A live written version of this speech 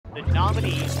The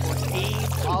nominees for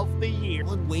Game of the Year: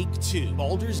 Alan Wake 2,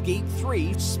 Baldur's Gate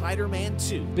 3, Spider-Man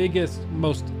 2. Biggest,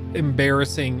 most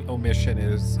embarrassing omission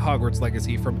is Hogwarts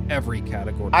Legacy from every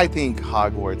category. I think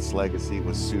Hogwarts Legacy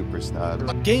was super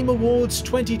snubbed. Game Awards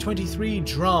 2023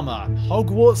 Drama.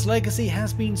 Hogwarts Legacy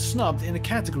has been snubbed in the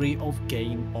category of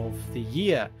Game of the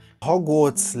Year.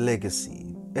 Hogwarts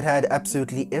Legacy. It had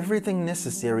absolutely everything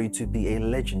necessary to be a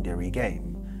legendary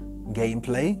game.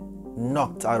 Gameplay?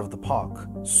 Knocked out of the park.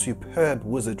 Superb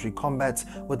wizardry combat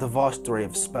with a vast array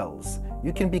of spells.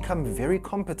 You can become very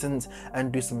competent and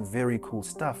do some very cool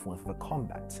stuff with the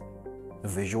combat.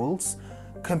 Visuals?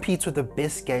 Competes with the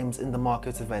best games in the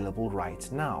market available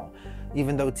right now.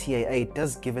 Even though TAA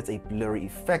does give it a blurry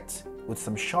effect, with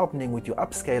some sharpening with your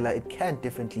upscaler, it can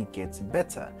definitely get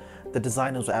better. The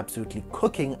designers are absolutely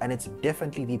cooking, and it's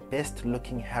definitely the best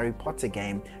looking Harry Potter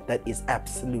game that is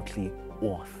absolutely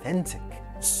authentic.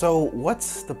 So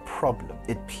what's the problem?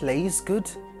 It plays good,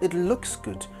 it looks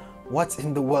good. What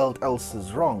in the world else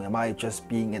is wrong? Am I just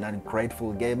being an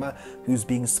ungrateful gamer who's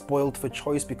being spoiled for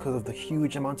choice because of the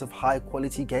huge amount of high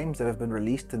quality games that have been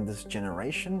released in this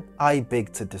generation? I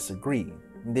beg to disagree.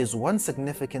 There's one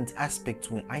significant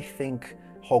aspect where I think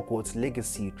Hogwarts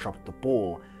Legacy dropped the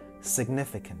ball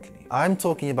significantly. I'm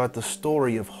talking about the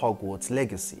story of Hogwarts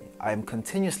Legacy. I'm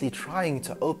continuously trying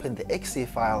to open the exe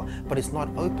file, but it's not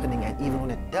opening, and even when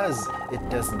it does, it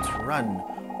doesn't run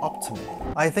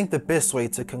optimally. I think the best way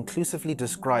to conclusively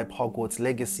describe Hogwarts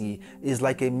Legacy is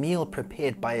like a meal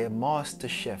prepared by a master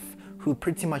chef who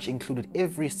pretty much included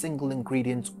every single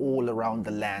ingredient all around the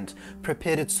land,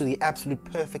 prepared it to the absolute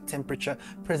perfect temperature,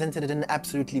 presented it in an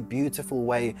absolutely beautiful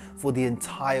way for the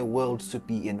entire world to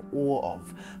be in awe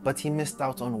of. But he missed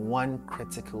out on one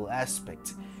critical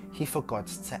aspect. He forgot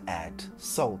to add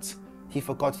salt. He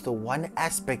forgot the one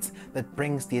aspect that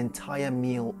brings the entire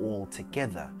meal all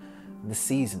together: the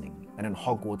seasoning. And in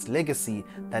Hogwarts Legacy,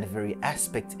 that very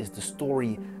aspect is the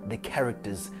story, the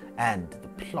characters, and the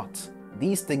plot.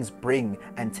 These things bring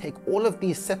and take all of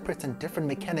these separate and different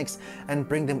mechanics and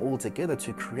bring them all together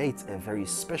to create a very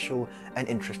special and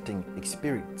interesting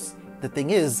experience. The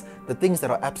thing is, the things that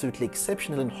are absolutely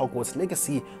exceptional in Hogwarts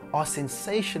Legacy are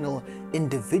sensational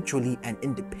individually and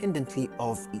independently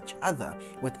of each other.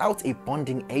 Without a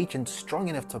bonding agent strong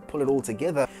enough to pull it all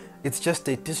together, it's just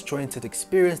a disjointed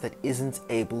experience that isn't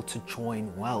able to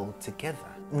join well together.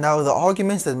 Now, the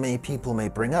arguments that many people may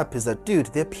bring up is that, dude,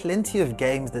 there are plenty of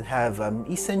games that have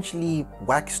essentially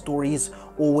whack stories,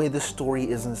 or where the story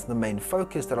isn't the main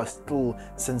focus, that are still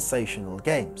sensational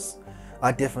games.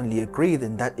 I definitely agree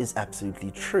that that is absolutely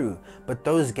true, but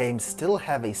those games still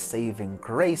have a saving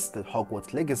grace that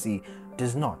Hogwarts Legacy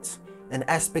does not. An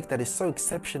aspect that is so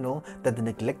exceptional that the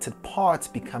neglected part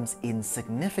becomes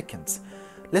insignificant.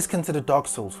 Let's consider Dark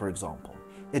Souls, for example.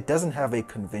 It doesn't have a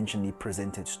conventionally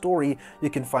presented story. You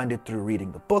can find it through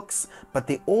reading the books, but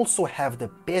they also have the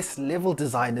best level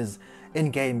designers in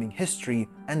gaming history,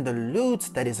 and the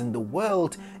loot that is in the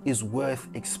world is worth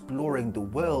exploring the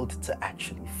world to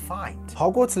actually find.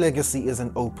 Hogwarts Legacy is an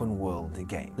open world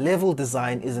game. Level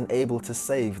design isn't able to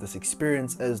save this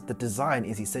experience, as the design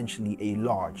is essentially a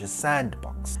large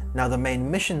sandbox. Now, the main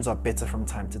missions are better from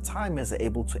time to time, as they're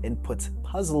able to input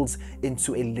puzzles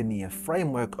into a linear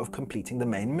framework of completing the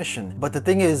main mission. But the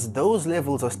thing is, those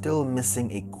levels are still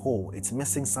missing a core. It's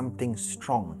missing something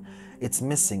strong. It's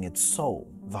missing its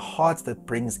soul, the heart that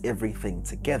brings everything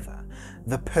together,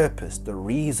 the purpose, the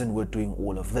reason we're doing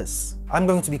all of this. I'm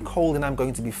going to be cold and I'm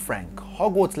going to be frank.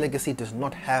 Hogwarts Legacy does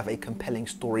not have a compelling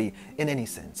story in any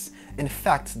sense. In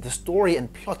fact, the story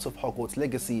and plot of Hogwarts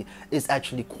Legacy is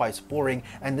actually quite boring,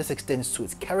 and this extends to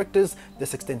its characters,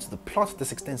 this extends to the plot,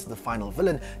 this extends to the final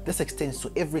villain, this extends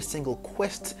to every single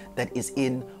quest that is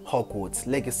in Hogwarts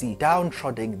Legacy,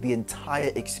 downtrodden the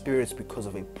entire experience because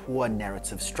of a poor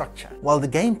narrative structure. While the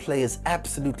gameplay is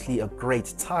absolutely a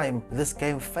great time, this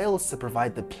game fails to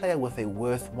provide the player with a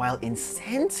worthwhile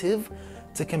incentive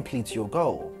to complete your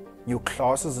goal. Your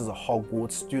classes as a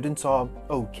Hogwarts student are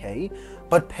okay,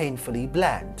 but painfully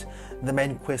bland. The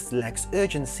main quest lacks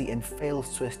urgency and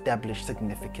fails to establish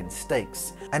significant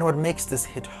stakes. And what makes this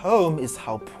hit home is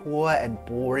how poor and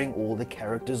boring all the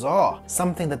characters are.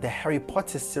 Something that the Harry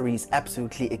Potter series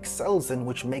absolutely excels in,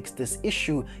 which makes this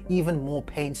issue even more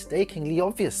painstakingly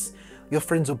obvious. Your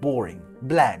friends are boring,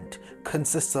 bland,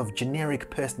 consists of generic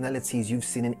personalities you've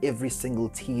seen in every single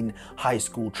teen high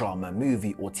school drama,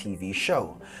 movie or TV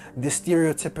show. The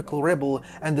stereotypical rebel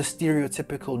and the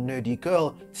stereotypical nerdy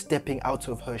girl stepping out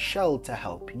of her shell to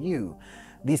help you.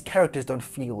 These characters don't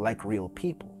feel like real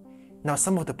people. Now,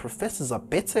 some of the professors are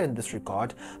better in this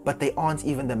regard, but they aren't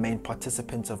even the main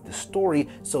participants of the story,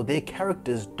 so their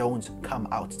characters don't come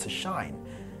out to shine.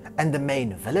 And the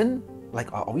main villain?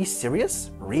 Like, are we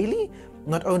serious? Really?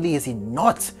 Not only is he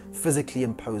not physically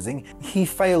imposing, he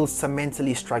fails to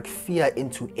mentally strike fear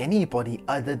into anybody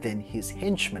other than his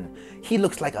henchmen. He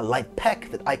looks like a light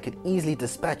pack that I could easily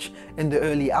dispatch in the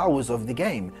early hours of the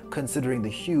game, considering the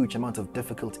huge amount of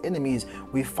difficult enemies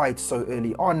we fight so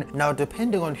early on. Now,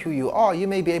 depending on who you are, you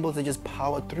may be able to just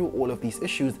power through all of these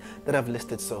issues that I've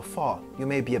listed so far. You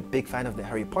may be a big fan of the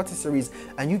Harry Potter series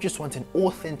and you just want an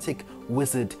authentic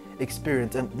wizard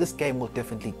experience, and this game will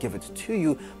definitely give it to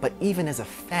you. But even as a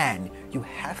fan, you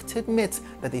have to admit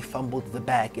that they fumbled the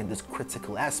bag in this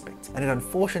critical aspect, and it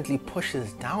unfortunately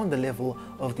pushes down the level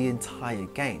of the entire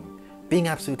game. Being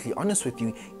absolutely honest with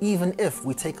you, even if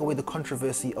we take away the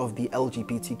controversy of the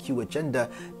LGBTQ agenda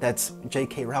that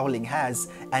J.K. Rowling has,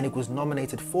 and it was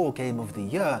nominated for Game of the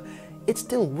Year, it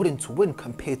still wouldn't win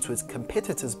compared to its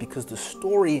competitors because the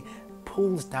story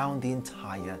pulls down the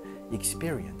entire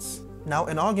experience. Now,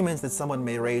 an argument that someone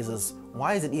may raise is,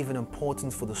 why is it even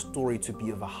important for the story to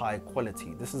be of a high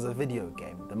quality? This is a video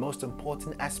game. The most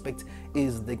important aspect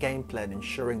is the gameplay and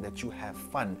ensuring that you have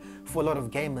fun. For a lot of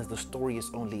gamers, the story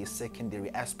is only a secondary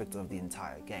aspect of the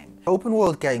entire game. Open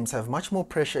world games have much more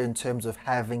pressure in terms of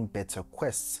having better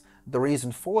quests. The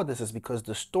reason for this is because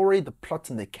the story, the plot,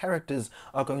 and the characters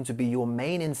are going to be your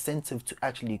main incentive to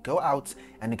actually go out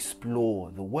and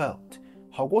explore the world.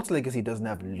 Hogwarts Legacy doesn't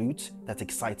have loot that's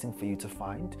exciting for you to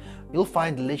find. You'll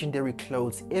find legendary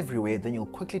clothes everywhere, then you'll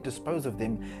quickly dispose of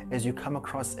them as you come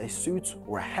across a suit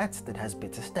or a hat that has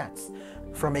better stats.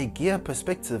 From a gear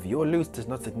perspective, your loot does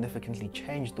not significantly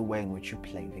change the way in which you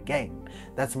play the game.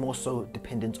 That's more so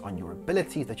dependent on your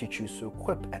abilities that you choose to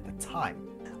equip at the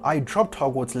time. I dropped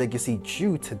Hogwarts Legacy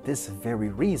due to this very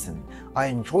reason. I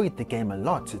enjoyed the game a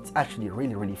lot. It's actually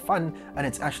really fun, and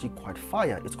it's actually quite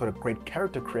fire. It's got a great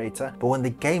character creator, but when the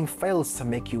game fails to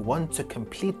make you want to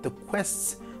complete the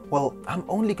quests, well, I'm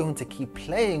only going to keep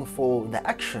playing for the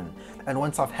action. And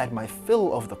once I've had my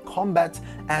fill of the combat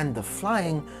and the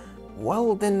flying,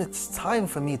 well, then it's time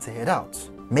for me to head out.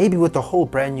 Maybe with a whole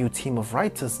brand new team of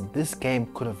writers, this game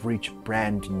could have reached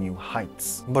brand new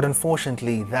heights. But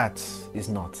unfortunately, that is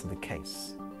not the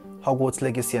case. Hogwarts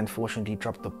Legacy unfortunately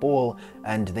dropped the ball,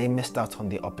 and they missed out on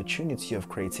the opportunity of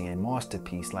creating a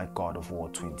masterpiece like God of War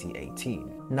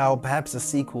 2018. Now, perhaps a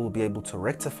sequel will be able to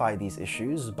rectify these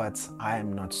issues, but I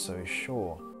am not so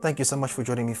sure. Thank you so much for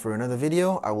joining me for another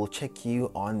video. I will check you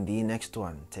on the next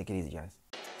one. Take it easy, guys.